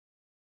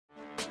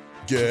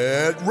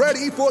Get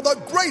ready for the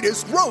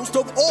greatest roast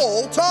of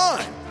all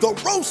time, the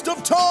Roast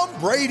of Tom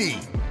Brady,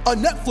 a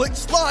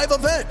Netflix live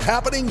event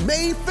happening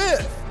May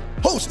 5th.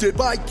 Hosted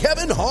by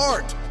Kevin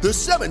Hart, the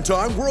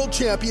 7-time world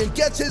champion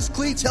gets his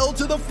cleats held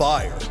to the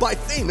fire by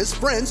famous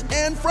friends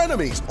and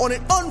frenemies on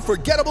an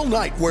unforgettable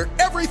night where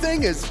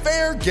everything is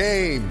fair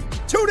game.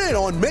 Tune in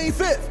on May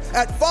 5th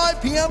at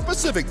 5 p.m.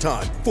 Pacific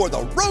time for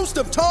the Roast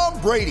of Tom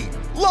Brady,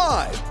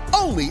 live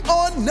only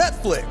on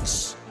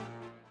Netflix.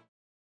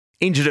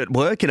 Injured at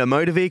work in a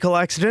motor vehicle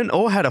accident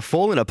or had a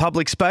fall in a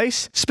public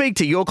space? Speak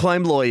to Your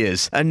Claim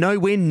Lawyers, a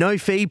no-win,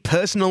 no-fee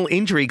personal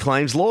injury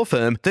claims law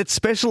firm that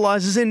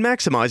specialises in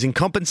maximising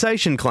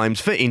compensation claims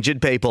for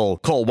injured people.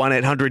 Call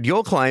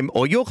 1-800-YOUR-CLAIM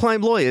or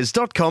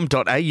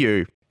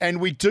yourclaimlawyers.com.au.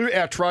 And we do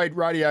our trade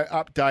radio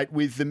update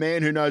with the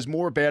man who knows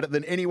more about it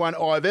than anyone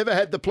I've ever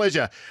had the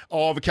pleasure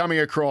of coming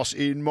across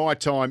in my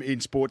time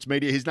in sports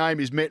media. His name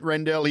is Matt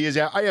Rendell. He is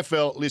our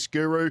AFL list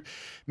guru.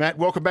 Matt,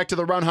 welcome back to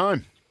the run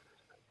home.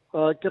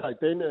 G'day,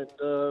 Ben and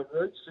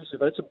Roots. We've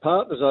had some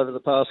partners over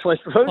the past week,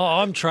 Roots. Oh,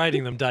 I'm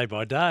trading them day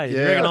by day.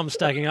 Yeah. I reckon I'm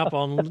stacking up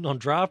on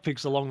draft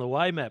picks along the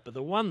way, Matt. But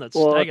the one that's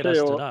staggered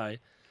us today,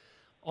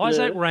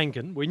 Isaac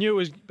Rankin, we knew it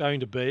was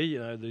going to be,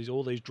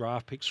 all these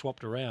draft picks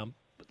swapped around.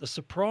 But the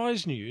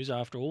surprise news,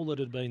 after all that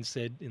had been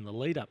said in the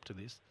lead up to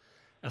this,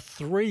 a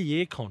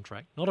 3-year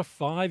contract, not a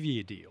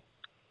 5-year deal.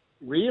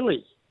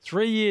 Really?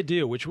 3-year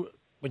deal, which,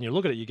 when you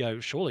look at it, you go,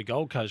 surely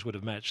Gold Coast would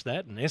have matched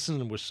that, and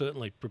Essendon was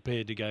certainly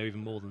prepared to go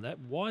even more than that.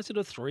 Why is it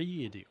a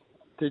 3-year deal?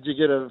 Did you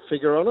get a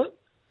figure on it?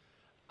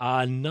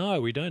 No,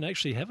 we don't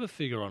actually have a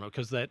figure on it,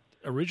 because that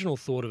original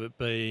thought of it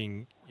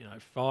being,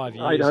 5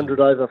 years.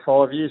 800 over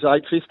 5 years,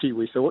 850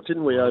 we thought,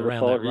 didn't we, over 5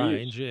 years? Around that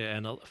range, yeah,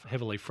 and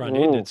heavily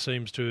front-ended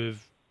seems to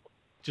have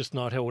just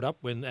not held up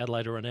when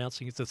Adelaide are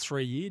announcing it's a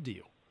 3-year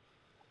deal.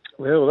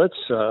 Well, that's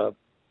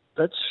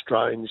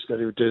strange that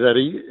he would do that.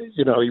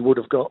 He would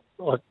have got...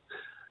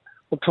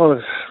 I'm trying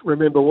to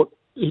remember what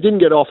he didn't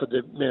get offered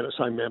the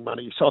same amount of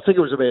money, so I think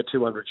it was about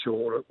 200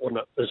 short. It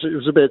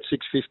was about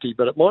 650,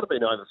 but it might have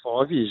been over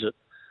 5 years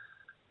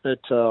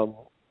at Gold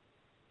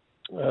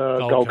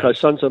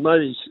Coast Suns. So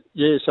maybe,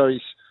 so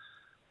he's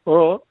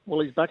all right. Well,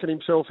 he's backing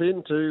himself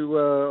into.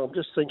 I'm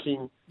just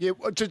thinking. Yeah,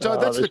 that's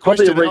the question.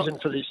 Probably a reason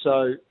for this.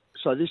 So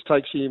this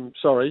takes him.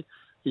 Sorry,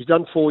 he's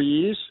done 4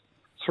 years.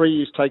 3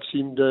 years takes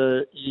him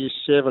to year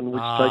 7,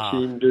 which takes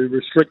him to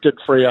restricted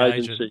free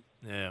agency.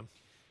 Yeah.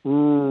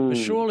 But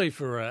surely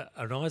for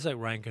an Isaac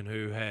Rankin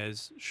who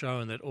has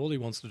shown that all he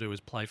wants to do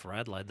is play for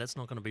Adelaide, that's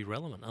not going to be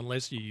relevant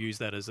unless you use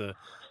that as a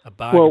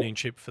bargaining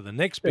chip for the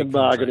next big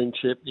contract. Bargaining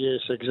chip,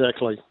 yes,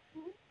 exactly.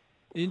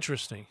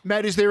 Interesting.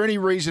 Matt, is there any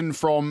reason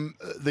from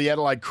the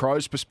Adelaide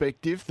Crows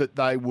perspective that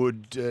they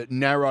would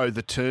narrow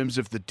the terms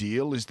of the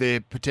deal? Is there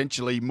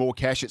potentially more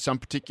cash at some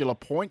particular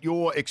point?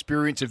 Your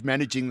experience of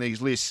managing these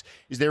lists,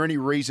 is there any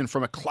reason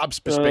from a club's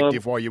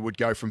perspective why you would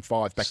go from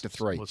 5 back to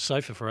 3? Well, it's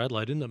safer for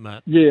Adelaide, isn't it,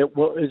 Matt? Yeah,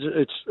 well,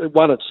 it's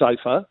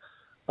safer.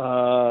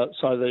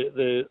 So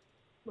they're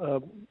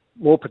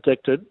more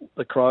protected,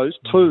 the Crows.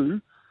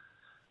 2,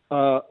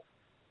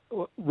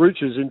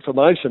 Rooch's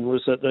information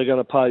was that they're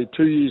going to pay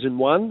 2 years in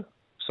 1.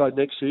 So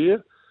next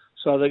year,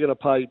 so they're going to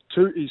pay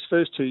his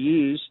first 2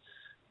 years,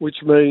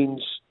 which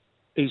means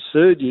his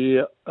third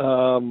year,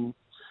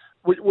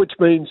 which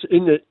means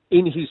in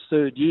his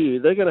third year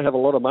they're going to have a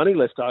lot of money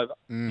left over.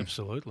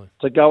 Absolutely.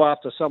 To go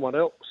after someone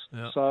else.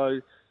 Yeah.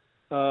 So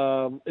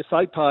if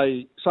they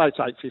pay, say it's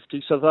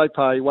 850, so they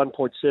pay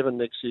 1.7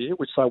 next year,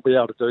 which they'll be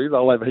able to do.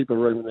 They'll have a heap of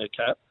room in their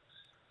cap.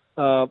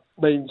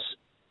 Means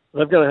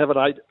they're going to have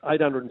an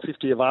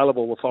 850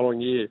 available the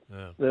following year.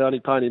 Yeah. They're only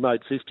paying him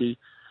 850.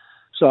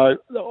 So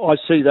I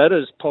see that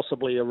as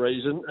possibly a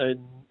reason, and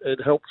it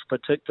helps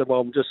protect him.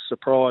 I'm just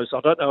surprised. I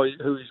don't know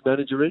who his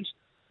manager is.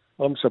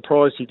 I'm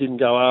surprised he didn't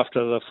go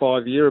after the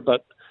 5-year,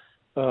 but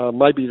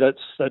maybe that's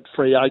that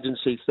free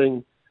agency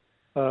thing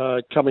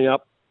coming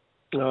up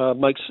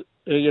makes,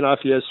 if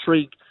he has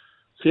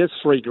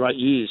 3 great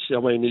years, I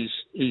mean,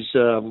 his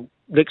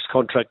next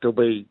contract will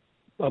be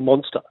a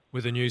monster.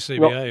 With a new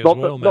CBA as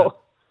well, Matt.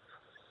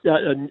 Yeah,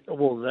 and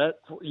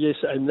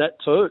that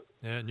too.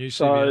 Yeah, new CBA.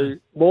 So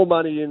more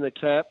money in the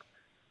cap.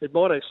 It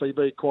might actually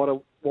be quite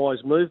a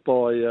wise move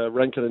by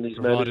Rankin and his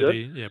manager.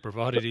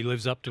 Provided he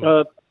lives up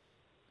to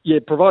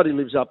it. Provided he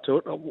lives up to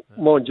it.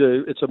 Mind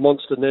you, it's a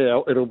monster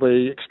now. It'll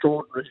be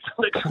extraordinary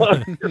next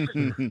one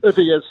if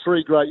he has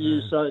 3 great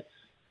years. So,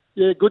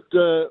 yeah, good.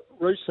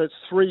 Reece, that's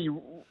three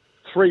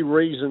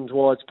reasons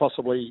why it's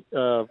possibly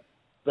that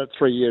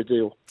 3-year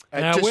deal.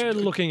 Now, we're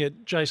looking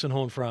at Jason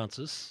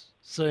Horne-Francis,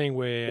 seeing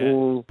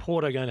where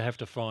Port are going to have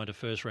to find a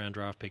first-round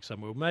draft pick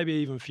somewhere, maybe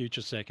even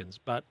future seconds.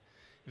 But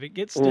if it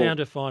gets down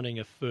to finding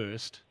a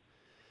first,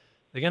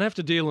 they're going to have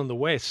to deal in the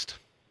West.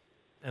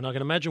 And I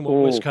can imagine what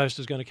West Coast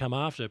is going to come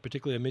after,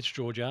 particularly a Mitch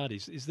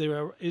Georgiades. Is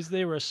there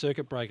a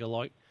circuit breaker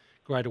like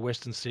Greater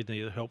Western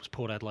Sydney that helps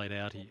Port Adelaide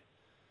out here?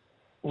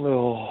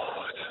 Oh,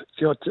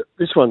 God,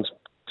 this one's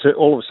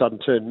all of a sudden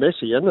turned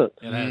messy, hasn't it?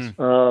 It has.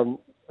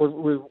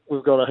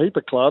 We've got a heap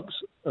of clubs,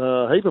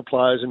 a heap of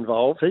players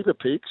involved, heap of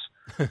picks.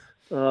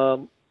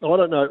 I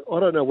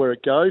don't know where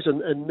it goes.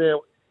 And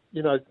now,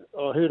 I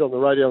heard on the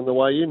radio on the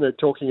way in, they're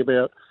talking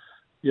about,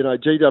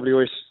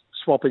 GWS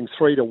swapping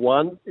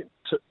 3-1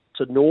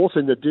 to North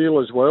in the deal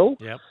as well.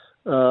 Yep.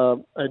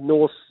 And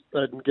North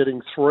and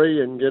getting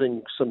 3 and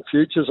getting some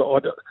futures. I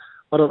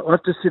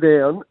have to sit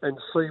down and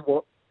see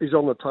what is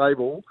on the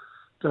table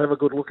to have a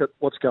good look at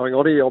what's going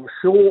on here. I'm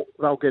sure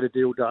they'll get a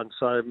deal done.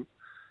 So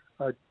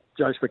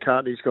Jace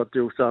McCartney's got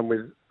deals done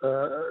with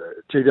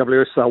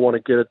GWS. They want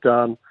to get it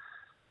done.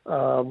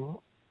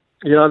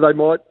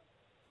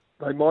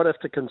 They might have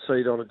to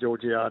concede on a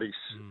Georgiades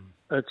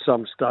at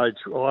some stage.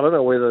 Well, I don't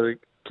know whether the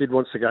kid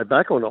wants to go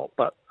back or not,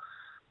 but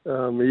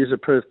he is a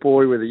Perth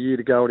boy with a year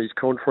to go on his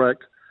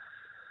contract.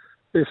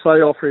 If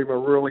they offer him a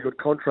really good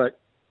contract,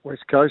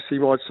 West Coast, he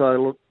might say,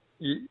 look,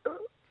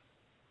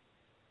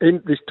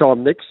 this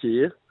time next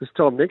year,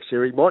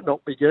 he might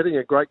not be getting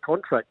a great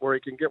contract where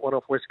he can get one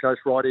off West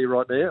Coast right here,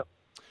 right now.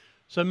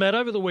 So, Matt,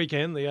 over the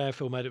weekend, the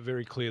AFL made it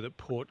very clear that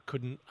Port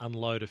couldn't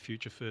unload a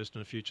future first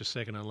and a future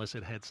second unless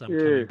it had some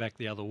coming back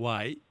the other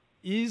way.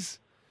 Is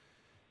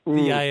the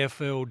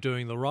AFL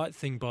doing the right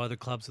thing by the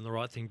clubs and the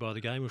right thing by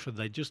the game, or should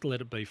they just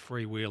let it be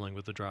freewheeling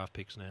with the draft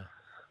picks now?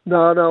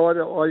 No, I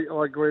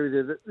agree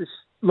with you.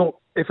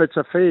 Look, if it's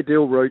a fair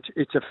deal, Rooch,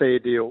 it's a fair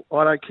deal.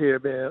 I don't care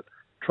about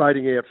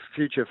trading out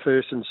future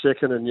first and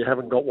second and you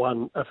haven't got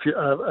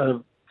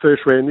a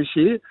first round this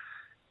year.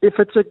 If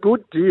it's a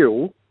good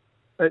deal,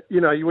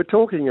 you were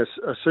talking a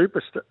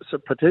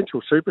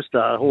potential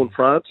superstar,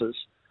 Horne-Francis,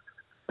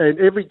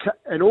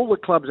 and all the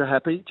clubs are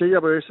happy.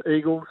 GWS,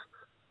 Eagles,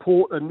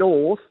 Port, and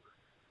North.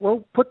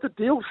 Well, put the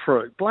deals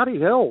through. Bloody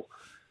hell!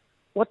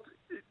 They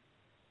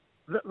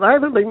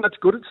haven't been much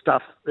good at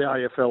stuff, the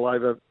AFL,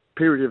 over a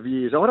period of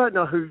years. I don't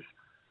know who's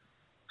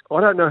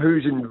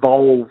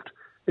involved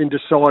in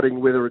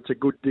deciding whether it's a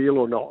good deal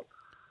or not.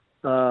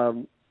 I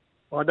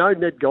know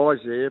Ned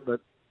Guy's there,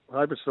 but I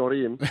hope it's not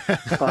him.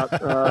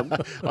 But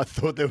I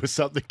thought there was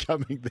something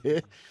coming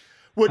there.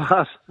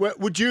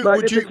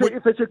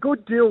 If it's a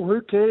good deal,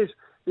 who cares?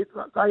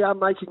 They are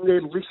making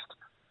their list.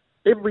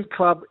 Every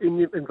club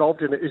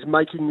involved in it is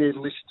making their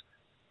list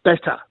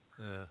better,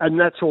 and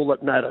that's all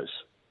that matters.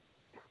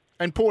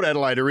 And Port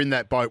Adelaide are in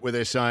that boat where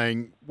they're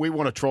saying, we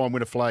want to try and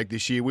win a flag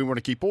this year. We want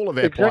to keep all of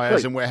our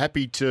players, and we're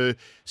happy to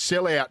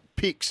sell out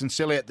picks and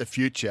sell out the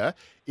future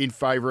in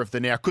favour of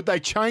the now. Could they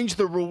change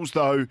the rules,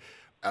 though,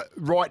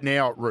 right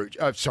now,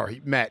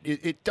 Matt?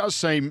 It does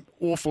seem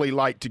awfully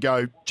late to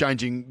go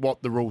changing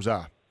what the rules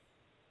are.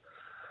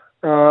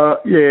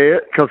 Yeah,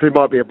 because there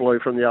might be a blue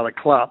from the other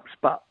clubs,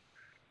 but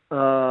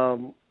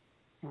it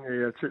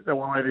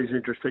is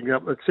interesting.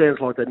 It sounds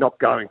like they're not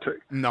going to.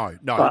 No,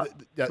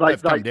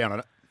 they've come down on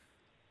it.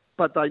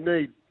 But they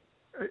need.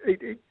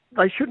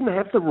 They shouldn't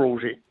have the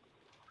rules in.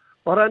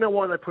 I don't know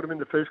why they put them in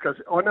the first place.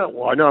 I know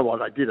why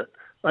they did it.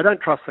 They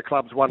don't trust the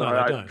clubs one or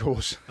they don't. Of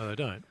course. No, they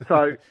don't.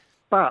 So,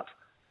 but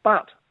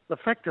the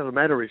fact of the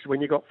matter is, when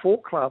you've got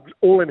 4 clubs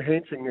all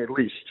enhancing their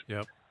list,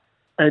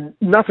 and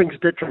nothing's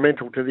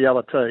detrimental to the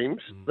other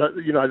teams,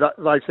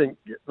 they think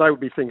they would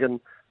be thinking,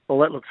 well,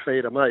 that looks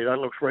fair to me. That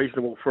looks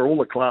reasonable for all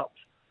the clubs.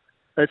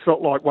 It's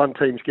not like one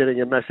team's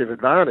getting a massive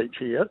advantage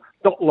here.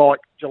 Not like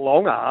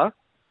Geelong are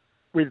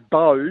with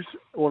Bowes.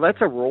 Well,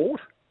 that's a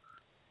rort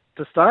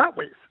to start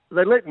with.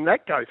 They're letting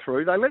that go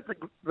through. They let the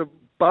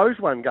Bowes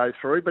one go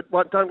through, but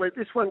don't let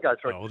this one go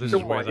through. Oh, well, this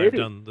is where they've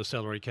done the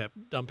salary cap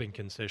dumping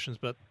concessions.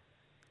 But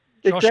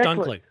Josh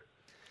Dunkley,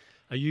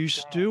 are you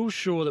still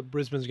sure that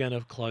Brisbane's going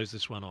to close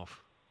this one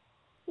off?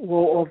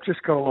 Well, I've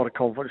just got a lot of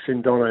confidence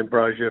in Don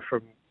Ambrosio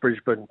from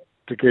Brisbane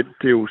to get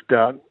deals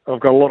done. I've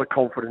got a lot of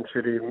confidence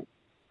in him.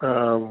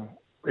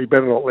 He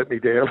better not let me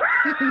down.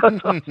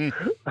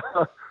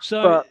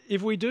 So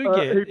if we do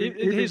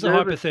here's the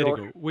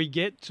hypothetical. We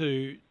get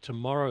to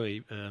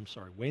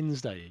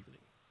Wednesday evening,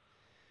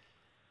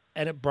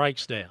 and it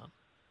breaks down,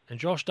 and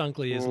Josh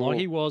Dunkley is like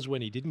he was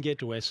when he didn't get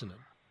to Essendon.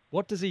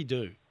 What does he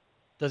do?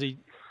 Does he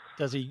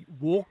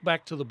walk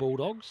back to the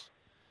Bulldogs?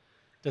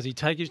 Does he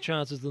take his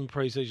chances in the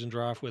pre-season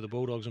draft where the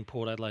Bulldogs and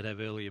Port Adelaide have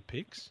earlier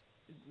picks?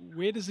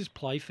 Where does this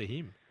play for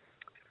him?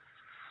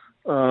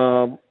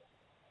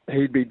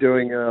 He'd be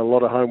doing a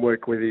lot of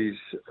homework with his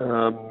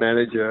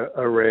manager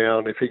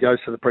around, if he goes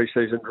to the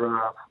pre-season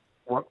draft,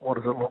 what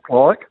does it look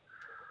like?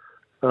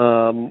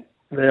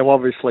 Now,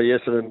 obviously,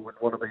 Essendon would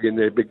want to be in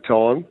there big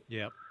time.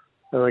 Yeah.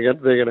 And they're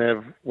going to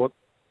have,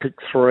 pick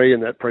 3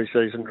 in that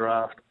pre-season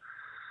draft.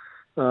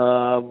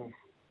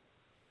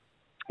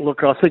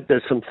 Look, I think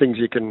there's some things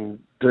you can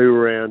do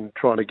around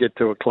trying to get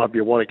to a club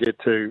you want to get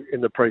to in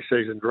the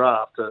pre-season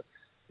draft.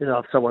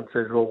 If someone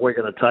says, well, we're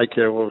going to take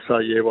you, we'll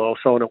say, yeah, well, I'll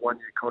sign a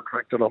 1-year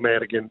contract and I'm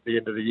out again at the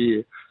end of the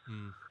year.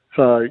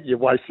 So you're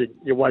wasting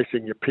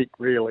your pick,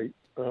 really,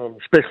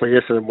 especially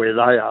Essendon where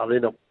they are.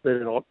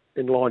 They're not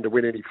in line to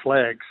win any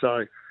flags.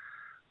 So,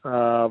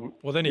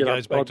 well, then he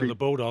goes back to the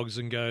Bulldogs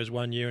and goes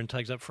 1 year and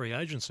takes up free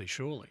agency,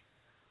 surely.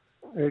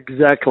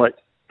 Exactly.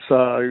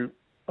 So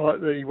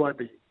he won't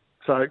be.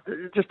 So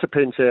it just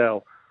depends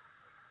how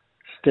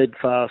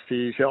steadfast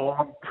he is,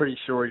 I'm pretty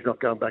sure he's not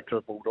going back to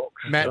the Bulldogs.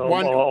 Matt,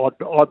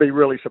 I'd be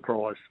really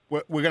surprised.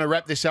 We're going to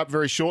wrap this up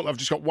very shortly. I've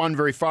just got one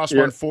very fast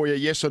one for you.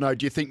 Yes or no?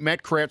 Do you think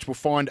Matt Crouch will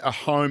find a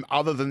home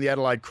other than the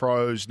Adelaide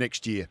Crows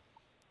next year?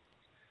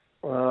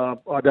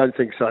 I don't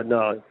think so,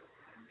 no.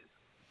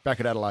 Back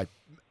at Adelaide.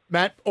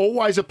 Matt,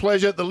 always a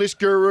pleasure. The List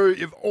Guru,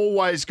 you've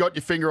always got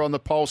your finger on the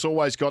pulse,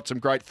 always got some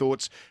great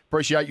thoughts.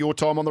 Appreciate your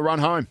time on the run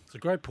home. It's a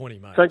great point he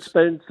made. Thanks,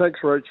 Ben. Thanks,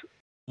 Rich.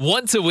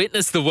 Want to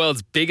witness the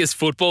world's biggest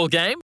football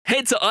game?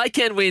 Head to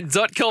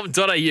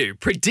iCanWin.com.au,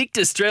 predict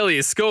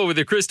Australia's score with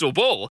a crystal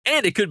ball,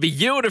 and it could be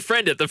you and a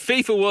friend at the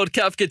FIFA World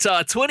Cup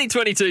Qatar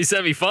 2022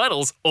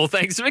 semi-finals, all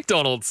thanks to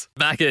McDonald's.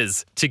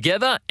 Maccas,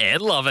 together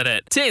and loving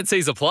it.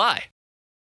 TNCs apply.